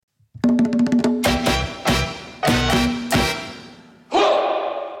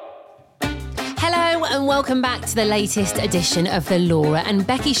and welcome back to the latest edition of the Laura and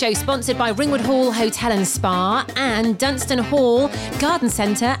Becky Show, sponsored by Ringwood Hall Hotel and Spa and Dunstan Hall Garden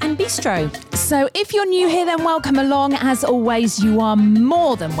Centre and Bistro. So if you're new here, then welcome along. As always, you are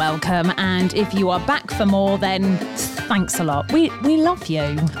more than welcome. And if you are back for more, then thanks a lot. We love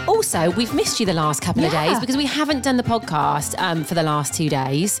you. Also, we've missed you the last couple of days because we haven't done the podcast for the last 2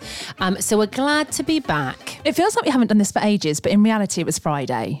 days. So we're glad to be back. It feels like we haven't done this for ages, but in reality, it was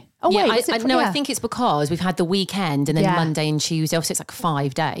Friday. Oh, yeah, wait. I think it's because we've had the weekend and then Monday and Tuesday. Obviously, it's like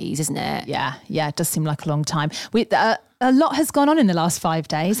 5 days, isn't it? Yeah, it does seem like a long time. A lot has gone on in the last 5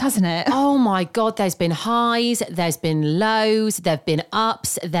 days, hasn't it? Oh my God, there's been highs, there's been lows, there've been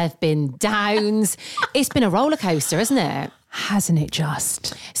ups, there've been downs. It's been a roller coaster, isn't it? Hasn't it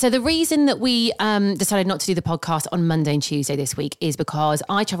just? So the reason that we decided not to do the podcast on Monday and Tuesday this week is because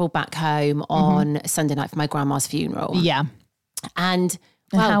I travelled back home on Sunday night for my grandma's funeral. Yeah. And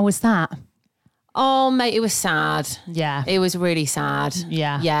how was that? Oh, mate, it was sad. Yeah. It was really sad.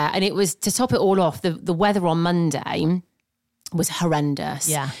 Yeah. Yeah. And it was, to top it all off, the weather on Monday was horrendous.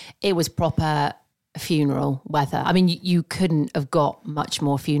 Yeah. It was proper funeral weather. I mean, you couldn't have got much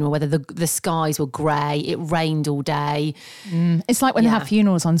more funeral weather. The skies were grey. It rained all day. It's like when they have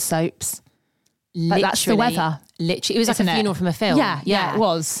funerals on soaps. Like that's the weather. Literally. It was like a funeral from a film. Yeah, it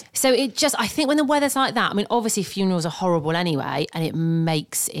was. So I think when the weather's like that, I mean, obviously funerals are horrible anyway, and it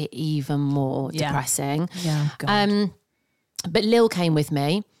makes it even more depressing. Yeah, God. But Lil came with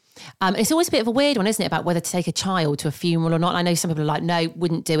me. It's always a bit of a weird one, isn't it, about whether to take a child to a funeral or not. I know some people are like, no,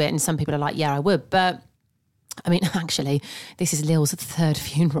 wouldn't do it. And some people are like, yeah, I would. But I mean, actually, this is Lil's third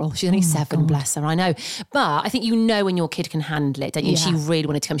funeral. She's only 7, bless her, I know. But I think you know when your kid can handle it, don't you? And she really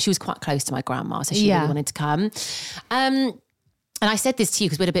wanted to come. She was quite close to my grandma, so she really wanted to come. And I said this to you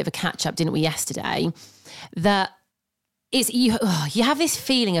because we had a bit of a catch-up, didn't we, yesterday, that it's you have this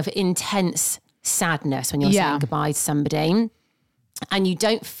feeling of intense sadness when you're saying goodbye to somebody, and you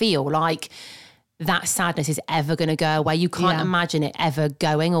don't feel like that sadness is ever going to go away. You can't imagine it ever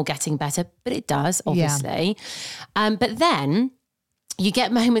going or getting better, but it does, obviously. But then you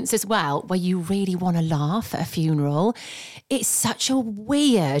get moments as well where you really want to laugh at a funeral. It's such a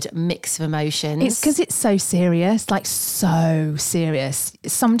weird mix of emotions. It's because it's so serious, like so serious.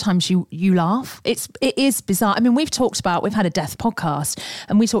 Sometimes you laugh. It is bizarre. I mean, we've had a death podcast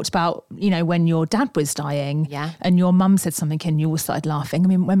and we talked about, when your dad was dying and your mum said something and you all started laughing. I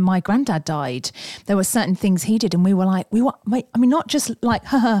mean, when my granddad died, there were certain things he did and we were like, not just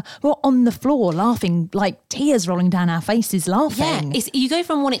like, we were on the floor laughing, like tears rolling down our faces laughing. Yeah, you go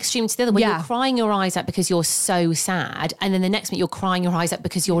from one extreme to the other where you're crying your eyes out because you're so sad, and then the next minute you're crying your eyes out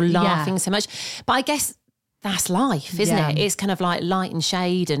because you're laughing so much. But I guess that's life, isn't it? It's kind of like light and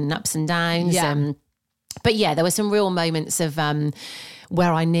shade and ups and downs. But there were some real moments of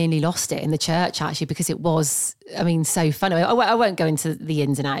where I nearly lost it in the church, actually, because it was, so fun. I won't go into the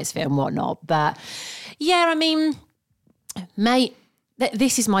ins and outs of it and whatnot, but mate,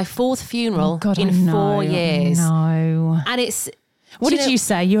 this is my 4th funeral in 4 years. No. And it's... What did you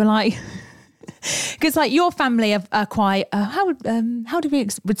say? You were like... Because your family are quite, how do we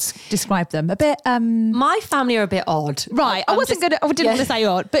describe them? A bit... My family are a bit odd. Right. I didn't want to say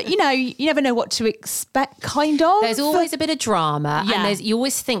odd, but you never know what to expect, kind of. There's always a bit of drama and you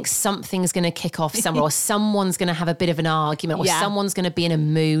always think something's going to kick off somewhere or someone's going to have a bit of an argument or someone's going to be in a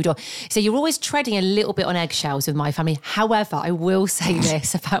mood. So you're always treading a little bit on eggshells with my family. However, I will say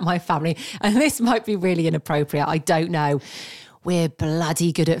this about my family, and this might be really inappropriate. I don't know. We're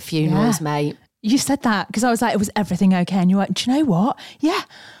bloody good at funerals, mate. You said that because I was like, was everything okay? And you were like, do you know what? Yeah,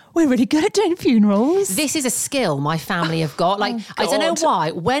 we're really good at doing funerals. This is a skill my family have got. Like, I don't know why.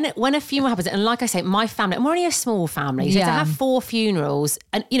 When a funeral happens, and like I say, my family, and we're only a small family, so to have 4 funerals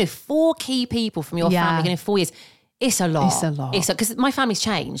and, 4 key people from your family in 4 years, it's a lot. It's a lot. Because my family's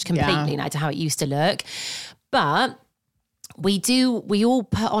changed completely now to how it used to look. But we all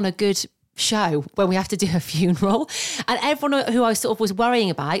put on a good show when we have to do a funeral, and everyone who I sort of was worrying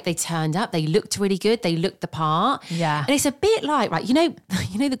about, they turned up, they looked really good, they looked the part, and it's a bit like, right,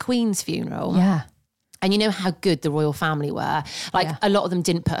 the Queen's funeral, and you know how good the royal family were, like a lot of them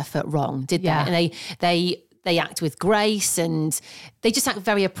didn't put a foot wrong, did they? And they act with grace and they just act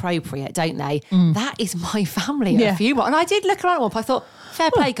very appropriate, don't they? That is my family at a funeral. And I did look around one, I thought,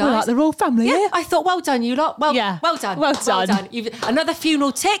 fair play, guys. We're like the royal family, I thought, well done, you lot. Well done. Well done. You've another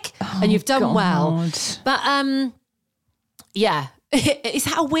funeral tick and you've done well. But, is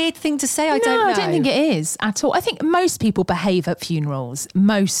that a weird thing to say? I don't know. I don't think it is at all. I think most people behave at funerals.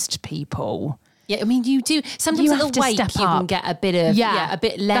 Most people. Yeah, I mean, you do. Sometimes You at have the to wake, step you up. can get a bit of, a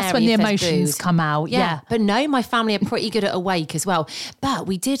bit leery. That's when the if there's emotions booze. come out. Yeah. But no, my family are pretty good at a wake as well. But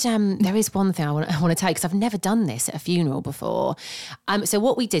we did, there is one thing I want to tell you, because I've never done this at a funeral before. So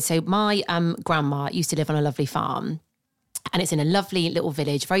what we did, so my grandma used to live on a lovely farm. And it's in a lovely little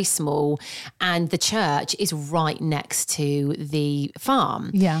village, very small. And the church is right next to the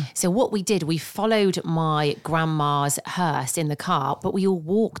farm. Yeah. So what we did, we followed my grandma's hearse in the car, but we all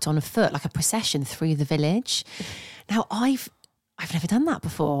walked on foot like a procession through the village. Now, I've never done that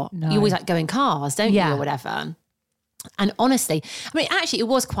before. No. You always like go in cars, don't Yeah. you, or whatever. And honestly, I mean, actually, it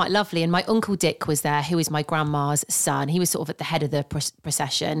was quite lovely. And my Uncle Dick was there, who is my grandma's son. He was sort of at the head of the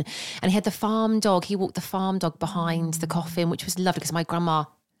procession. And he had the farm dog. He walked the farm dog behind the coffin, which was lovely because my grandma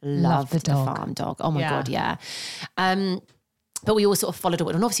loved the dog. farm dog. Oh, my Yeah. God, yeah. But we all sort of followed it.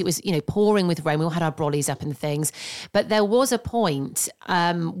 And obviously it was, pouring with rain. We all had our brollies up and things. But there was a point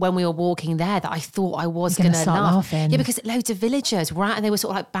when we were walking there that I thought I was going to start laugh. laughing. Yeah, because loads of villagers were out and they were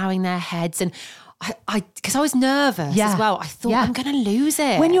sort of like bowing their heads. And because I was nervous Yeah. as well. I thought, Yeah. I'm going to lose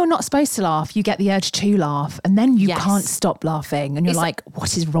it. When you're not supposed to laugh, you get the urge to laugh, and then you Yes. can't stop laughing, and you're like,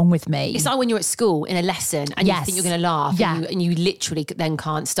 what is wrong with me? It's like when you're at school in a lesson and you Yes. think you're going to laugh Yeah. and you literally then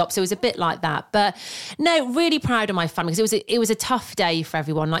can't stop. So it was a bit like that. But no, really proud of my family because it was a tough day for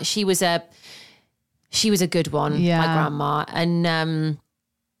everyone. Like she was a good one, Yeah. my grandma. And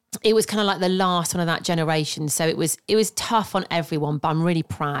it was kind of like the last one of that generation. So it was tough on everyone, but I'm really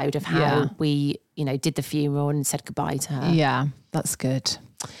proud of how Yeah. we, did the funeral and said goodbye to her. Yeah, that's good.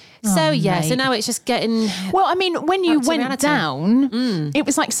 So mate. so now it's just getting... Well, I mean, when you Back to went reality. down, it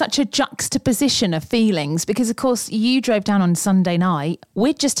was like such a juxtaposition of feelings because, of course, you drove down on Sunday night.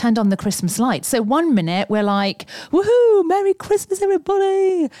 We'd just turned on the Christmas lights. So one minute we're like, woohoo, Merry Christmas,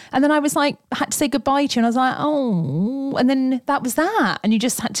 everybody. And then I was like, I had to say goodbye to you. And I was like, oh. And then that was that. And you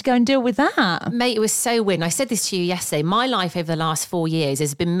just had to go and deal with that. Mate, it was so weird. And I said this to you yesterday. My life over the last 4 years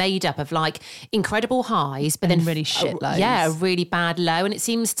has been made up of like incredible highs, but And then really shit lows. Yeah, a really bad low. And it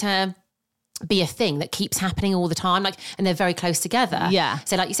seems to be a thing that keeps happening all the time. And they're very close together. Yeah.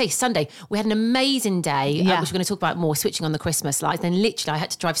 So like you say, Sunday, we had an amazing day, Yeah. which we're going to talk about more, switching on the Christmas lights. Then literally I had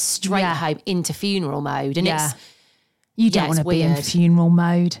to drive straight Yeah. home into funeral mode. And Yeah. it's, You don't Yeah, want it's to be in weird. funeral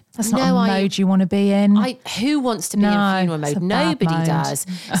mode. That's not No, a mode you want to be in. who wants to be No, in funeral it's mode? a bad Nobody mode. does.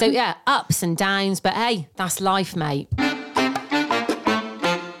 So yeah, ups and downs, but hey, that's life, mate.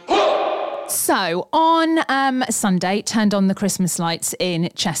 So on Sunday, turned on the Christmas lights in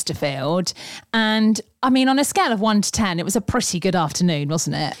Chesterfield. And I mean, on a scale of 1 to 10, it was a pretty good afternoon,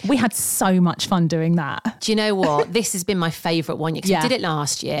 wasn't it? We had so much fun doing that. Do you know what? This has been my favourite one. Because Yeah. we did it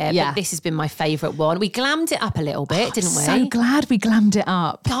last year, Yeah. but this has been my favourite one. We glammed it up a little bit, didn't we? So glad we glammed it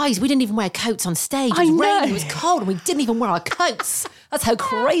up. Guys, we didn't even wear coats on stage. It I was know. raining, it was cold, and we didn't even wear our coats. That's how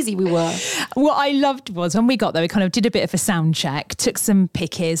crazy we were. What I loved was when we got there, we kind of did a bit of a sound check, took some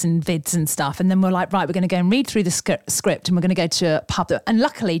pictures and vids and stuff. And then we're like, right, we're going to go and read through the script and we're going to go to a pub. And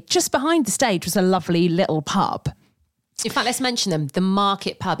luckily, just behind the stage was a lovely little pub. In fact, let's mention them. The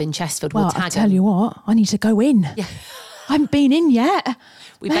Market Pub in Chesterfield. Well, We'll tag I'll tell them. you what, I need to go in. Yeah. I haven't been in yet.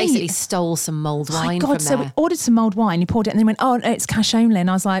 We Mate. basically stole some mulled My wine God, from so there. we ordered some mulled wine. He poured it and they went, oh, no, it's cash only. And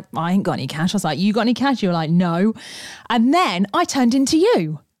I was like, I ain't got any cash. I was like, you got any cash? You were like, no. And then I turned into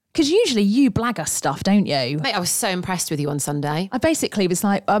you. Because usually you blag us stuff, don't you? Mate, I was so impressed with you on Sunday. I basically was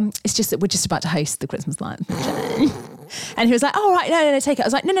like, it's just that we're just about to host the Christmas lights. And he was like, oh, right, no, take it. I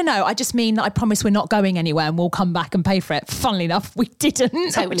was like, no, I just mean that I promise we're not going anywhere and we'll come back and pay for it. Funnily enough, we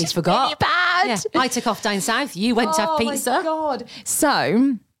didn't. Totally Which is forgot. really bad. Yeah, I took off down south. You went to have pizza. Oh my God.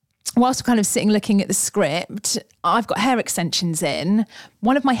 So whilst we're kind of sitting looking at the script, I've got hair extensions in.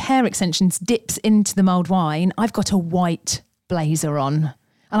 One of my hair extensions dips into the mulled wine. I've got a white blazer on.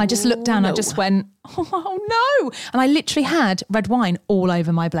 And I just looked down, I just went, oh no. And I literally had red wine all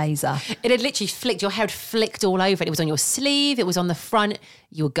over my blazer. It had literally flicked, your hair had flicked all over it. It was on your sleeve, it was on the front.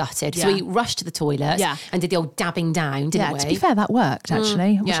 You were gutted. So Yeah. we rushed to the toilet Yeah. and did the old dabbing down, didn't we? To be fair, that worked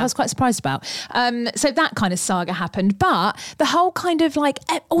actually, which yeah. I was quite surprised about. So that kind of saga happened, but the whole kind of like,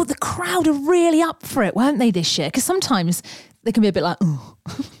 the crowd are really up for it, weren't they, this year? Because sometimes they can be a bit like, oh.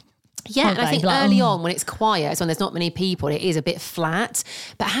 Yeah, and I think Like, early on when it's quiet, when there's not many people, it is a bit flat.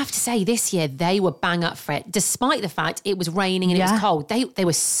 But I have to say, this year they were bang up for it, despite the fact it was raining and it Yeah. was cold. They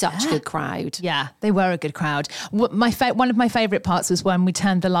were such a good crowd. Yeah, they were a good crowd. One of my favourite parts was when we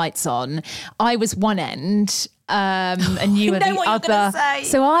turned the lights on. I was one end. And you were know the what you're other. gonna say.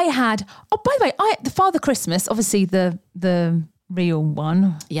 So I had. Oh, by the way, the Father Christmas, obviously the real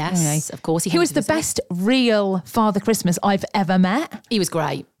one. Yes, of course. He was the best real Father Christmas I've ever met. He was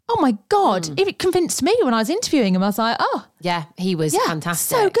great. Oh my God. It convinced me when I was interviewing him. I was like, oh. Yeah, he was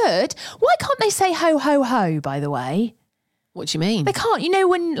fantastic. So good. Why can't they say ho, ho, ho, by the way? What do you mean? They can't,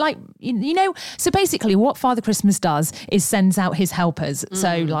 when like, so basically what Father Christmas does is sends out his helpers.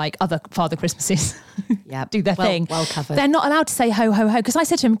 So like other Father Christmases do their thing. Well covered. They're not allowed to say ho, ho, ho. Because I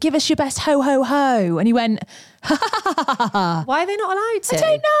said to him, give us your best ho, ho, ho. And he went, ha, ha, ha, ha, ha. Why are they not allowed to? I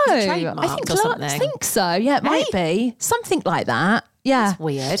don't know. Is it trademarked or something? I think so. Yeah, it might be. Something like that. Yeah. That's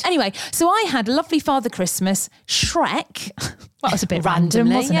weird. Anyway, so I had lovely Father Christmas, Shrek. Well, it was a bit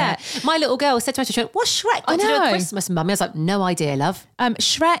random, wasn't it? My little girl said to me, she went, what's Shrek got to do with Christmas, Mummy? I was like, no idea, love.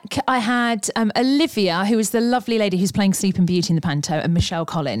 Shrek, I had Olivia, who is the lovely lady who's playing Sleeping Beauty in the panto, and Michelle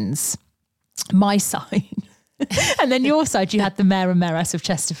Collins. My side. And then your side, you had the Mayor and Mayoress of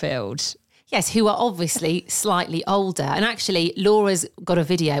Chesterfield. Yes, who are obviously slightly older. And actually, Laura's got a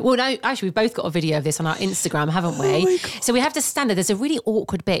video. Well, no, actually, we've both got a video of this on our Instagram, haven't we? So we have to stand there. There's a really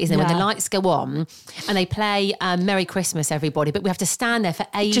awkward bit, isn't there, when the lights go on and they play Merry Christmas, everybody. But we have to stand there for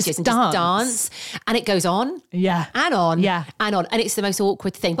ages just dance. And it goes on. Yeah. And on. Yeah. And on. And it's the most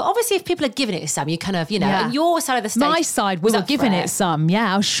awkward thing. But obviously, if people are giving it some, you kind of, and your side of the stage. My side, we were giving it some.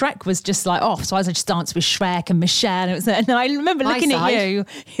 Yeah. Shrek was just like off. So I was just dancing with Shrek and Michelle. And I remember looking at you.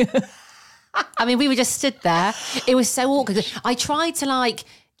 I mean, we were just stood there. It was so awkward. I tried to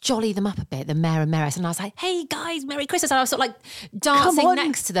jolly them up a bit, the Mayor and Mayoress, and I was like, hey guys, Merry Christmas. And I was sort of dancing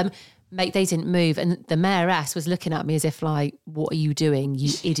next to them. Mate, they didn't move. And the Mayoress was looking at me as if what are you doing,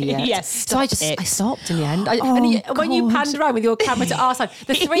 you idiot? Yes. So I stopped in the end. When you panned around with your camera to our side,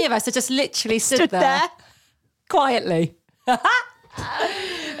 the three of us are just literally stood there quietly.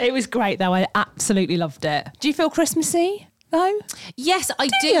 It was great though. I absolutely loved it. Do you feel Christmassy? No? Yes, I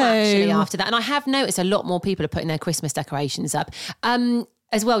do actually after that. And I have noticed a lot more people are putting their Christmas decorations up.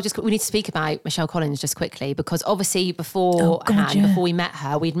 As well, we need to speak about Michelle Collins just quickly, because obviously before we met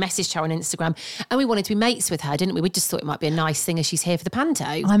her, we'd messaged her on Instagram and we wanted to be mates with her, didn't we? We just thought it might be a nice thing as she's here for the panto.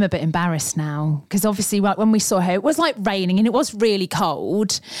 I'm a bit embarrassed now because obviously when we saw her, it was raining and it was really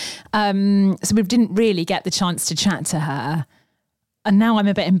cold. So we didn't really get the chance to chat to her. And now I'm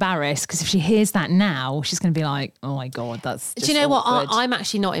a bit embarrassed because if she hears that now, she's going to be like, oh my God, that's just Do you know awkward. what? I'm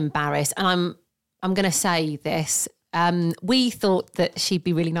actually not embarrassed. And I'm going to say this. We thought that she'd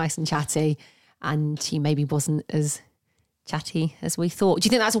be really nice and chatty, and she maybe wasn't as chatty as we thought. Do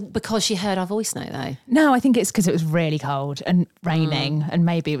you think that's because she heard our voice note though? No, I think it's because it was really cold and raining and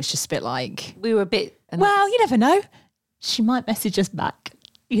maybe it was just a bit like... We were a bit... Well, you never know. She might message us back.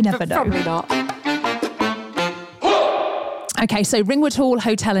 You never know. Probably not. Okay, so Ringwood Hall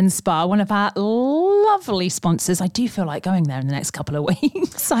Hotel and Spa, one of our lovely sponsors. I do feel like going there in the next couple of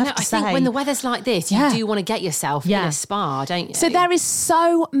weeks, I think when the weather's like this, you do want to get yourself in a spa, don't you? So there is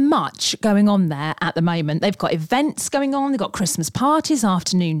so much going on there at the moment. They've got events going on. They've got Christmas parties,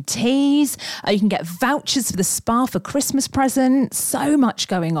 afternoon teas. You can get vouchers for the spa for Christmas presents. So much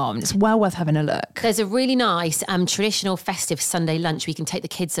going on. It's well worth having a look. There's a really nice traditional festive Sunday lunch. We can take the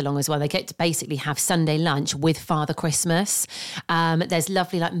kids along as well. They get to basically have Sunday lunch with Father Christmas. There's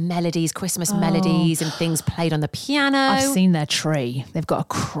lovely melodies, Christmas melodies and things played on the piano. I've seen their tree. They've got a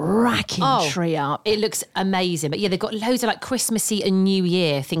cracking tree up. It looks amazing. But yeah, they've got loads of Christmassy and New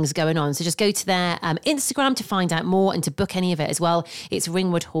Year things going on. So just go to their Instagram to find out more and to book any of it as well. It's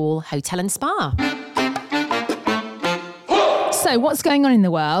Ringwood Hall Hotel and Spa. So what's going on in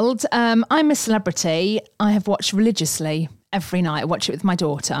the world? I'm a celebrity. I have watched religiously every night. I watch it with my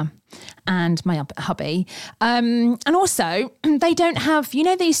daughter and my hubby. And also, they don't have,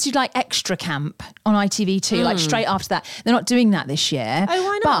 they used to do Extra Camp on ITV2, straight after that. They're not doing that this year. Oh,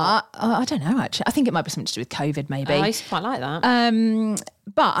 why not? But I don't know, actually. I think it might be something to do with COVID, maybe. I used to quite like that.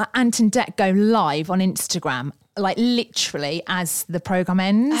 But Ant and Dec go live on Instagram, literally as the programme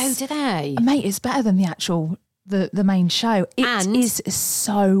ends. Oh, do they? Mate, it's better than the actual... The main show. It is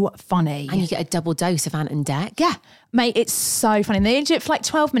so funny. And you get a double dose of Ant and Dec. Yeah. Mate, it's so funny. They do it for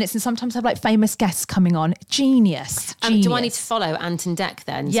 12 minutes and sometimes have famous guests coming on. Genius. Do I need to follow Ant and Dec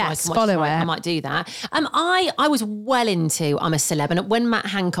then? Yes, so follow it. I might do that. I was well into I'm a Celeb, and when Matt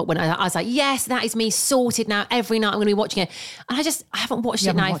Hancock went, I was like, yes, that is me sorted now. Every night I'm going to be watching it. And I haven't watched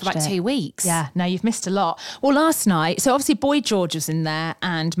it now for about 2 weeks. Yeah, no, you've missed a lot. Well, last night, so obviously Boy George was in there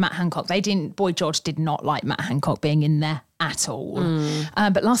and Matt Hancock. Boy George did not like Matt Hancock being in there at all.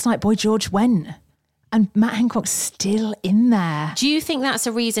 But last night, Boy George went. And Matt Hancock's still in there. Do you think that's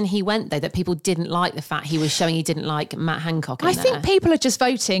a reason he went, though, that people didn't like the fact he was showing he didn't like Matt Hancock in there? I think people are just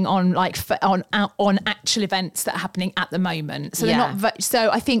voting on on actual events that are happening at the moment. So they're not. So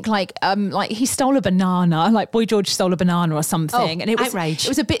I think like he stole a banana, like Boy George stole a banana or something, and it was outrage. It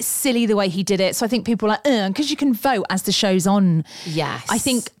was a bit silly the way he did it. So I think people are like, because you can vote as the show's on. Yes, I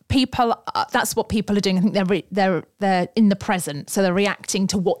think people. That's what people are doing. I think they're in the present, so they're reacting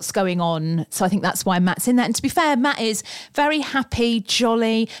to what's going on. So I think that's why Matt's in there. And to be fair, Matt is very happy,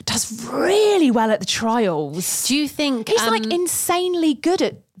 jolly, does really well at the trials. Do you think He's like insanely good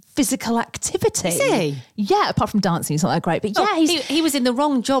at physical activity? Is he? Yeah, apart from dancing, he's not that great. But yeah, he was in the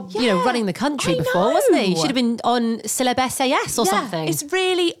wrong job, running the country before, wasn't he? He should have been on Celeb SAS or something. It's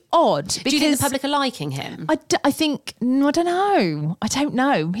really odd. Because do you think the public are liking him? I think, I don't know. I don't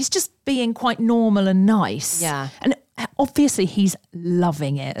know. He's just being quite normal and nice. Yeah. And obviously he's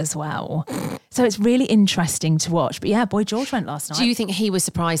loving it as well. So it's really interesting to watch. But yeah, Boy George went last night. Do you think he was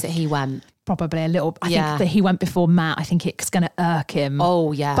surprised that he went? Probably a little. I think that he went before Matt. I think it's going to irk him.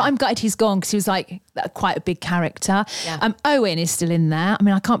 Oh, yeah. But I'm gutted he's gone because he was like quite a big character. Yeah. Owen is still in there. I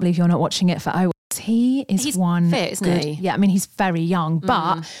mean, I can't believe you're not watching it for Owen. He's fit, isn't he? Yeah, I mean, he's very young.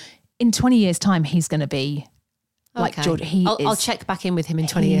 But in 20 years' time, he's going to be like George. I'll check back in with him in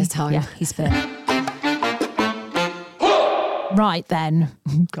 20 years' time. Yeah, he's fit. Right then,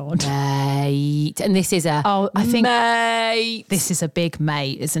 God. Mate. And this is I think mate. This is a big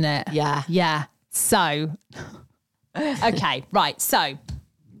mate, isn't it? Yeah. Yeah. So, okay, right. So,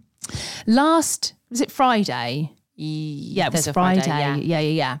 was it Friday? Yeah, it was Friday.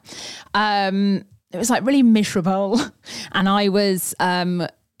 Yeah. It was like really miserable. And I was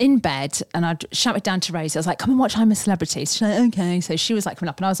in bed and I shouted down to Rosie. I was like, come and watch I'm a Celebrity. She's like, okay. So she was like coming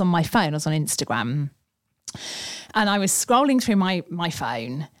up and I was on my phone. I was on Instagram. And I was scrolling through my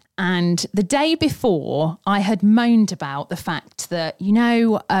phone, and the day before I had moaned about the fact that,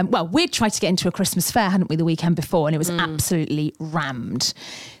 we'd tried to get into a Christmas fair, hadn't we, the weekend before, and it was absolutely rammed.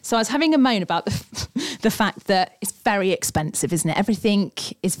 So I was having a moan about the fact that it's very expensive, isn't it? Everything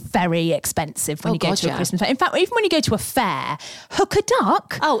is very expensive when you go to a Christmas fair. In fact, even when you go to a fair, hook a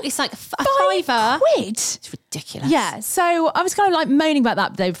duck. Oh, it's like a £5. It's ridiculous. Yeah. So I was kind of like moaning about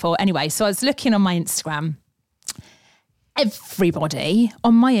that the day before. Anyway, so I was looking on my Instagram. Everybody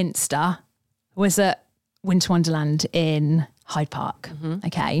on my Insta was at Winter Wonderland in Hyde Park.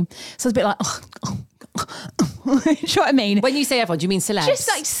 Okay. So I was a bit like, do you know what I mean? When you say everyone, do you mean celebs? Just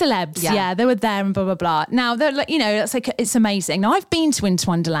like celebs. Yeah, they were there and blah, blah, blah. Now, they're like, it's like, it's amazing. Now, I've been to Winter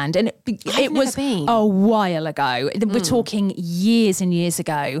Wonderland and it was a while ago. We're talking years and years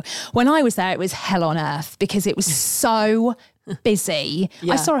ago. When I was there, it was hell on earth because it was so busy.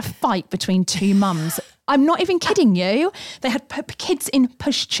 I saw a fight between two mums. I'm not even kidding you. They had kids in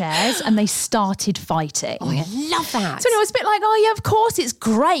pushchairs and they started fighting. Oh, I love that. So it was a bit like, oh yeah, of course it's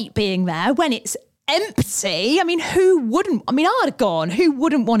great being there when it's empty. I mean, who wouldn't? I mean, I'd have gone. Who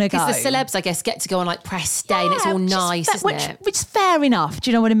wouldn't want to go? Because the celebs, I guess, get to go on like press day and it's all nice, isn't it? Which is fair enough. Do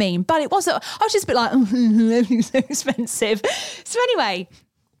you know what I mean? But it wasn't. I was just a bit like, everything's so expensive. So anyway,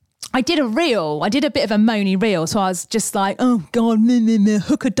 I did a reel. I did a bit of a moany reel. So I was just like, oh God,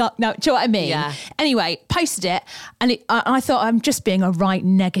 hook a duck. Now, do you know what I mean? Yeah. Anyway, posted it. And I thought I'm just being a right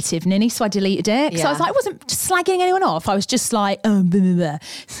negative ninny. So I deleted it. Because I was like, I wasn't slagging anyone off. I was just like, oh, blah, blah, blah.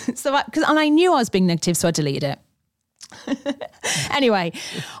 So and I knew I was being negative. So I deleted it. Anyway,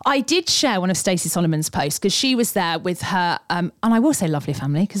 I did share one of Stacey Solomon's posts because she was there with her, and I will say lovely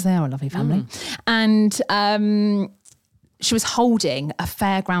family because they are a lovely family. And, she was holding a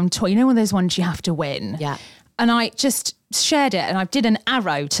fairground toy. You know, one of those ones you have to win. Yeah. And I just shared it and I did an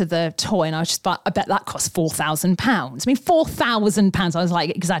arrow to the toy and I was just like, I bet that cost £4,000. I mean, £4,000. I was like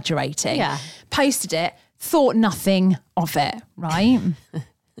exaggerating. Yeah. Posted it, thought nothing of it, right?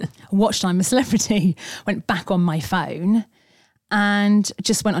 Watched I'm a Celebrity, went back on my phone and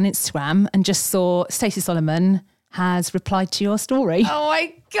just went on Instagram and just saw Stacey Solomon has replied to your story. Oh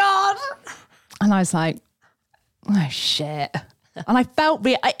my God. And I was like, oh shit. And I felt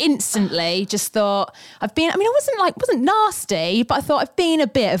I instantly just thought I wasn't nasty, but I thought I've been a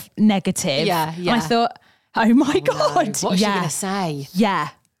bit of negative. Yeah. And I thought, oh my God. No. What is she going to say? Yeah.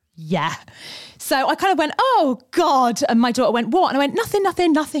 So I kind of went, oh God. And my daughter went, what? And I went,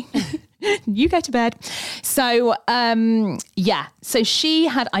 nothing. You go to bed. So, So she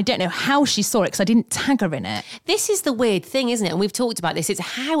had, I don't know how she saw it because I didn't tag her in it. This is the weird thing, isn't it? And we've talked about this. It's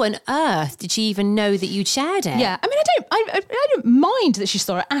how on earth did she even know that you'd shared it? Yeah. I mean, I don't mind that she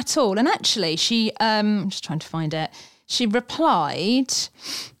saw it at all. And actually she, I'm just trying to find it. She replied,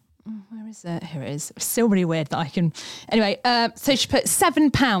 Where is it? Here it is. It's still really weird that I can. Anyway, so she put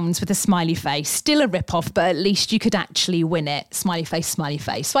 £7 with a smiley face. Still a rip-off, but at least you could actually win it. Smiley face, smiley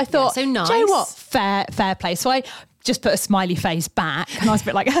face. So I thought, so nice. do you know what? Fair play. So I just put a smiley face back, and I was a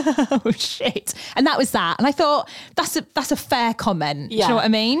bit like, oh shit. And that was that. And I thought, that's a fair comment. Yeah. Do you know what I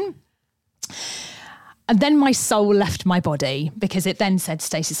mean? And then my soul left my body because it then said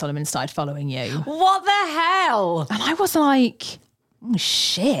Stacey Solomon started following you. What the hell? And I was like, oh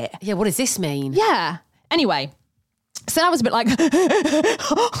shit. Yeah, what does this mean? Yeah. Anyway, so I was a bit like,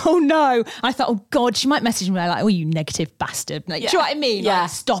 oh no. I thought, oh God, she might message me like, oh, you negative bastard. Like, do you know what I mean? Yeah.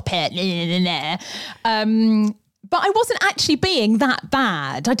 Like, stop it. But I wasn't actually being that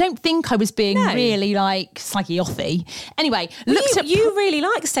bad. I don't think I was being really like psyche offy. Anyway, you really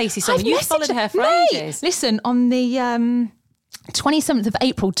like Stacey Solomon. You followed her for ages. Listen, on the 27th of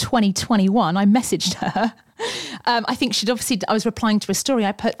April 2021, I messaged her. I think I was replying to a story.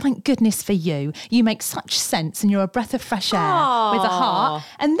 I put, thank goodness for you. You make such sense and you're a breath of fresh air with a heart.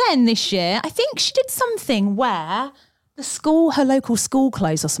 And then this year, I think she did something where her local school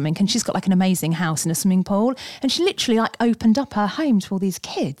closed or something, and she's got like an amazing house and a swimming pool, and she literally like opened up her home to all these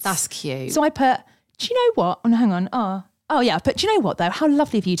kids. That's cute. So I put, do you know what? Oh, no, hang on. Oh yeah, but do you know what though? How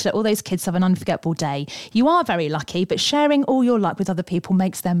lovely of you to let all those kids have an unforgettable day. You are very lucky, but sharing all your luck with other people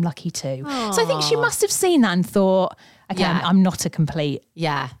makes them lucky too. Aww. So I think she must have seen that and thought, okay, I'm not a complete.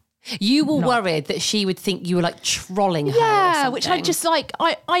 Yeah. You were worried that she would think you were like trolling her. Yeah, which I just like,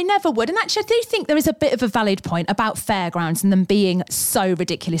 I never would. And actually, I do think there is a bit of a valid point about fairgrounds and them being so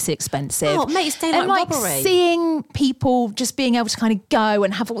ridiculously expensive. Oh, mate, it's daylight robbery. Seeing people just being able to kind of go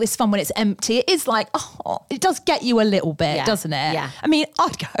and have all this fun when it's empty, it is like, it does get you a little bit, doesn't it? Yeah. I mean,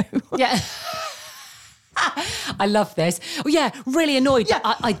 I'd go. Yeah. I love this. Well, yeah, really annoyed. Yeah.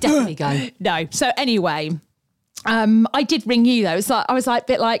 I definitely go. No. So anyway, I did ring you though. I was like a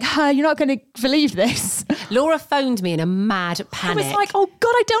bit like, you're not going to believe this. Laura phoned me in a mad panic. I was like, oh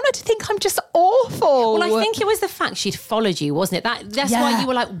God, I don't know to think I'm just awful. Well, I think it was the fact she'd followed you, wasn't it? That's why you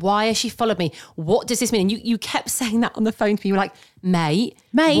were like, why has she followed me? What does this mean? And you kept saying that on the phone to me. You were like, mate,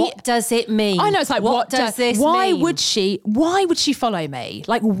 what does it mean? I know, it's like, what does this mean? Why would she follow me?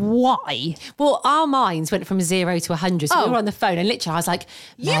 Like, why? Well, our minds went from 0 to 100. So we were on the phone and literally I was like,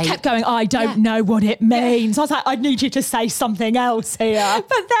 you kept going, I don't know what it means. I was like, I need you to say something else here.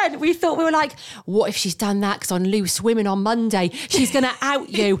 But then we were like, what if she's done that? Because on Loose Women on Monday, she's going to out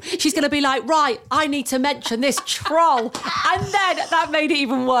you. She's going to be like, right, I need to mention this troll. And then that made it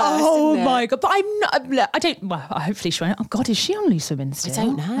even worse. Oh my God. But hopefully she went, oh God, is she on Loose Women still? I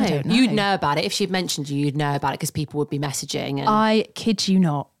don't know. You'd know about it. If she'd mentioned you, you'd know about it because people would be messaging. And I kid you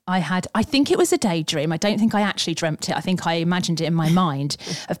not. I think it was a daydream. I don't think I actually dreamt it. I think I imagined it in my mind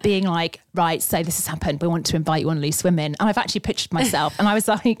of being like, right, so this has happened. We want to invite you on Loose Women. And I've actually pictured myself. And I was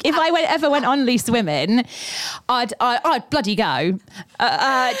like, if I ever went on Loose Women, I'd bloody go.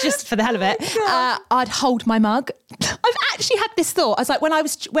 Just for the hell of it. I'd hold my mug. I've actually had this thought. I was like,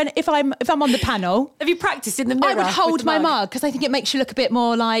 if I'm on the panel. Have you practiced in the mirror? I would hold my mug because I think it makes you look a bit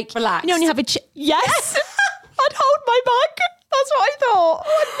more like relaxed. You know, when you have yes. I'd hold my mug. That's what I thought.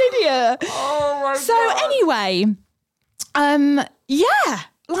 What an idiot. Oh my God. So anyway,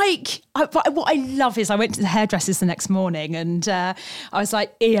 what I love is I went to the hairdressers the next morning and I was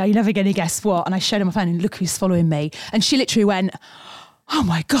like, you're never going to guess what. And I showed her my phone and look who's following me. And she literally went, oh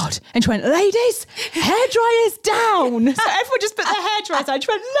my God. And she went, ladies, hairdryers down. So everyone just put their hairdryers on. She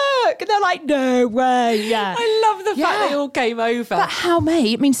went, look. And they're like, no way. Yeah. I love the fact they all came over. But how,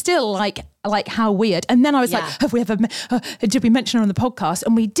 mate? I mean, still like how weird. And then I was like, have we ever, did we mention her on the podcast?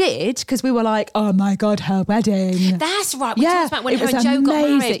 And we did, because we were like, oh my God, her wedding. That's right. We talked about when her and Joe got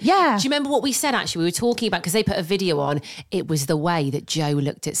married. Yeah. Do you remember what we said actually? We were talking about, because they put a video on, it was the way that Joe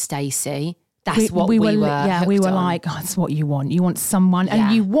looked at Stacey. That's what we were Yeah, we were on. like, oh, that's what you want. You want someone,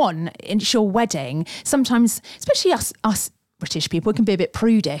 and you want, it's your wedding. Sometimes, especially us British people, it can be a bit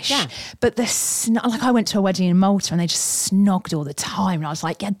prudish. Yeah. But like I went to a wedding in Malta and they just snogged all the time. And I was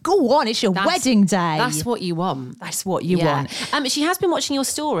like, yeah, go on, it's your wedding day. That's what you want. That's what you want. She has been watching your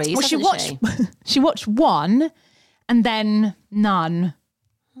stories, well, she watched one and then none.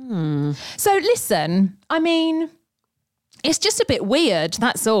 So listen, I mean, it's just a bit weird,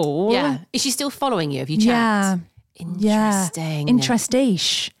 that's all. Yeah. Is she still following you? Have you checked? Yeah. Interesting.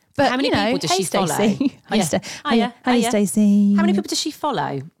 Interesting-ish. But how many people does she follow? Hi, Stacey. How many people does she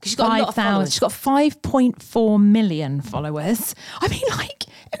follow? Because she's got a lot of followers. She's got 5.4 million followers. I mean, like,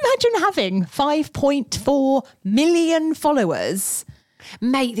 imagine having 5.4 million followers.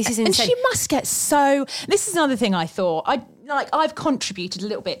 Mate, this is insane. And she must get so... This is another thing I thought. I've contributed a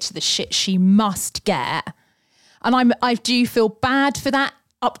little bit to the shit she must get. And I do feel bad for that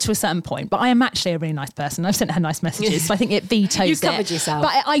up to a certain point, but I am actually a really nice person. I've sent her nice messages, so I think it vetoes You've covered it. yourself.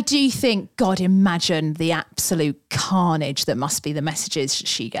 But I do think, God, imagine the absolute carnage that must be the messages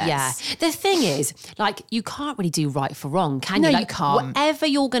she gets. Yeah. The thing is, like, you can't really do right for wrong, can No, you? you Like, can't. Whatever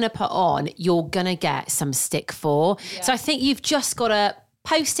you're going to put on, you're going to get some stick for. Yeah. So I think you've just got to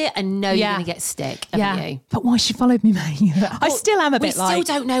post it and know you're going to get stick, haven't you? But why she followed me, mate? I still am a bit like... We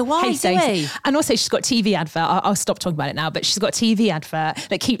still don't know why, Hey, do Stacey. we? And also she's got a TV advert. I'll stop talking about it now, but she's got a TV advert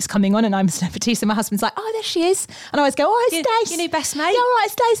that keeps coming on and I'm a celebrity. So my husband's like, oh, there she is. And I always go, oh, it's Stace. Your new best mate? Yeah, all right,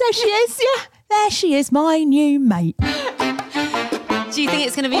 Stace, there she is. Yeah, there she is, my new mate. Do you think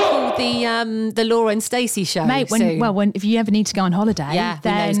it's going to be called the Laura and Stacey show? Mate, when if you ever need to go on holiday, yeah,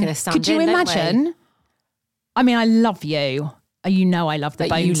 we know then who's going to stand could you in, don't imagine? we? I mean, I love you. You know I love the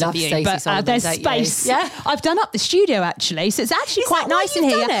But you bones love of you, Stacey but Solomon, there's don't you? space. Yeah. I've done up the studio actually, so it's actually quite that why nice in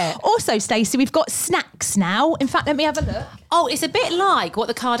you've here. done it? Also, Stacey, we've got snacks now. In fact, let me have a look. Oh, it's a bit like what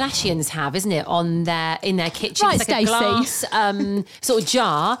the Kardashians have, isn't it, in their kitchen? Right, it's like Stacey. a glass sort of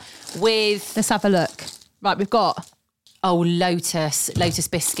jar with Let's have a look. Right, we've got Lotus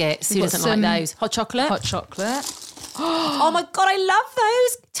biscuits. Who got doesn't like those? Hot chocolate. hot chocolate. Oh my God, I love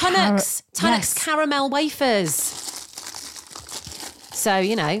those. Tunnocks yes. caramel wafers. So,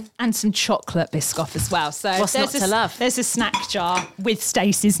 you know. And some chocolate Biscoff as well. So What's not to love? There's a snack jar with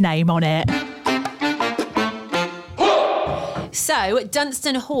Stacey's name on it. So,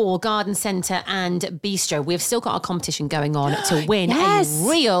 Dunstan Hall Garden Centre and Bistro, we've still got our competition going on to win Yes. a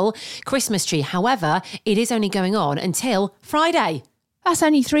real Christmas tree. However, it is only going on until Friday. That's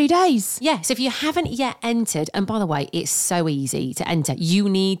only 3 days. Yes, if you haven't yet entered, and by the way, it's so easy to enter. You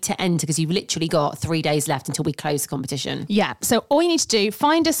need to enter because you've literally got 3 days left until we close the competition. Yeah. So all you need to do,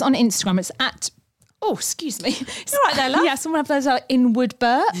 find us on Instagram. It's at... Oh, excuse me. It's all right there, love. Yeah, someone have those inward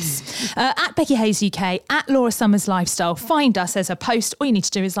burps. At Becky Hayes UK, at Laura Summers Lifestyle. Find us. There's a post. All you need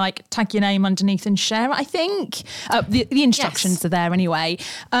to do is tag your name underneath and share it, I think. The instructions are there anyway.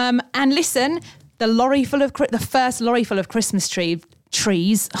 And listen, the first lorry full of Christmas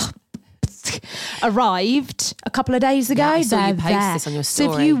trees arrived a couple of days ago. Yeah, I saw you They're post there. this on your So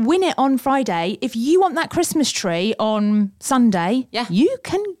if story. you win it on Friday, if you want that Christmas tree on Sunday, you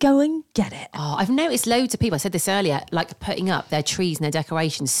can go and get it. Oh, I've noticed loads of people, I said this earlier, putting up their trees and their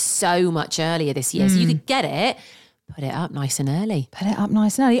decorations so much earlier this year. So you could get it, put it up nice and early. Put it up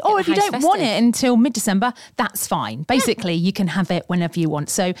nice and early. Or if you house don't want festive. it until mid-December, that's fine. Basically, you can have it whenever you want.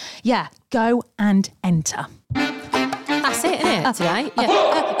 So yeah, go and enter. That's it, isn't it, today?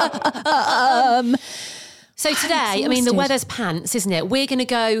 Yeah. So today, I mean, the weather's pants, isn't it? We're going to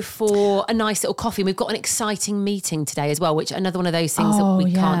go for a nice little coffee. We've got an exciting meeting today as well, which another one of those things that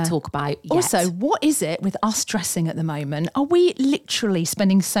we can't talk about yet. Also, what is it with us dressing at the moment? Are we literally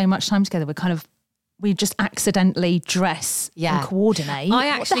spending so much time together? We just accidentally dress and coordinate. I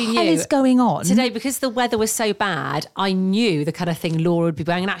actually what the hell knew is going on today, because the weather was so bad. I knew the kind of thing Laura would be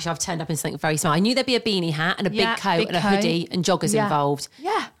wearing, and actually I've turned up in something very smart. I knew there'd be a beanie hat and a big coat and a hoodie and joggers involved.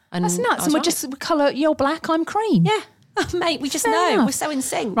 Yeah, and that's nuts. And we colour, you're black, I'm cream. Yeah. Oh, mate, we just Fair know. enough. We're so in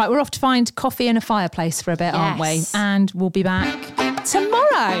sync. Right, we're off to find coffee and a fireplace for a bit, aren't we? Yes. And we'll be back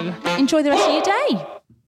tomorrow. Enjoy the rest of your day.